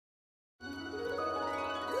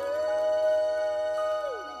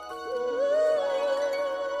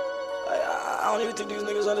don't even think these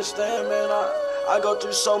niggas understand, man. I go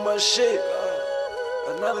through so much shit.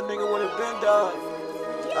 Another nigga would've been died.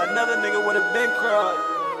 Another nigga would've been cried.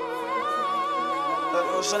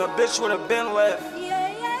 A bitch would've been left.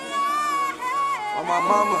 On my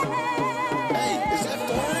mama. Hey, is that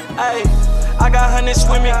foreign? Hey, I got hundreds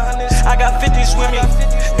with me. I got 50s with me.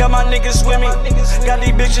 Got my niggas with me. Got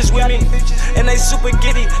these bitches with me. And they super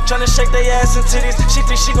giddy, tryna shake their ass and titties. She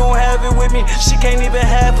think she gon' have it with me. She can't even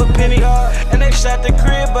have a penny. And they shot the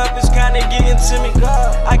crib up, it's kinda getting to me.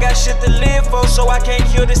 I got shit to live for, so I can't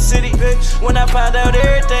kill the city. When I find out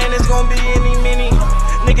everything, it's gon' be any mini.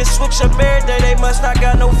 Niggas switch up every day, they must not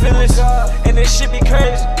got no feelings. And this shit be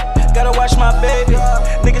crazy. Gotta watch my baby.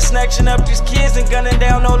 Niggas snatching up these kids and gunning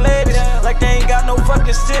down no ladies. Like they ain't got no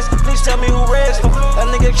fucking sense. Please tell me who raised them. A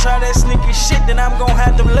nigga try that sneaky shit, then I'm gon'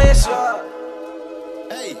 have to listen.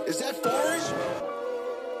 Hey, is that foreign?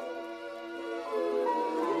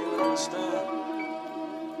 You don't understand.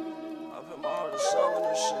 I put my heart and soul in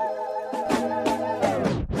this shit.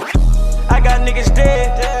 I got niggas dead,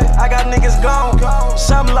 I got niggas gone.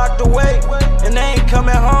 Some locked away, and they ain't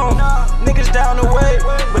coming home. Niggas down the way,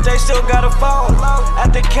 but they still got a phone.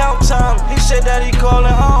 At the count time, he said that he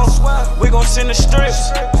calling home. We gon' send the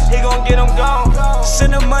strips, he gon' get them gone.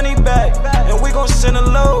 Send the money back, and we gon' send a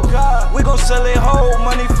load. We gon' sell it whole,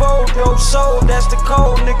 money fold, dope sold. That's the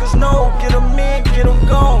code, niggas know. Get them in, get them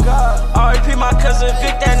gone. R.I.P. my cousin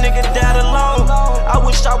Vic, that nigga died alone. I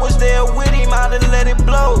wish I was there with him, I'd have let it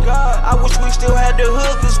blow. I wish we still had the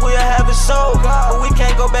hood, cause we'll have it sold. But we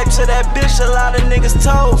can't go back to that bitch, a lot of niggas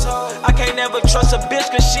told. I can't never trust a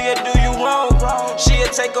bitch, cause she'll do you wrong.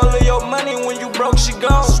 She'll take all of your money, when you broke, she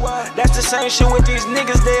gone. That's the same shit with these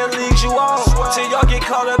niggas, they'll lead you on. Till y'all get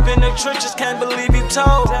caught up in the trenches, can't believe you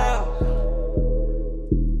told.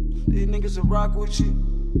 These niggas will rock with you.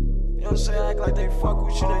 You know what I'm saying? Act like they fuck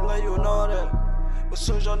with you, they love you and all that. But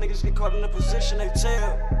soon as y'all niggas get caught in a position, they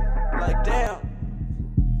tell. Like, damn,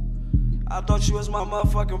 I thought you was my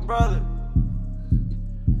motherfucking brother.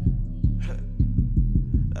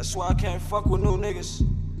 That's why I can't fuck with new niggas.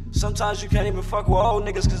 Sometimes you can't even fuck with old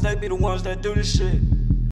niggas, cause they be the ones that do this shit.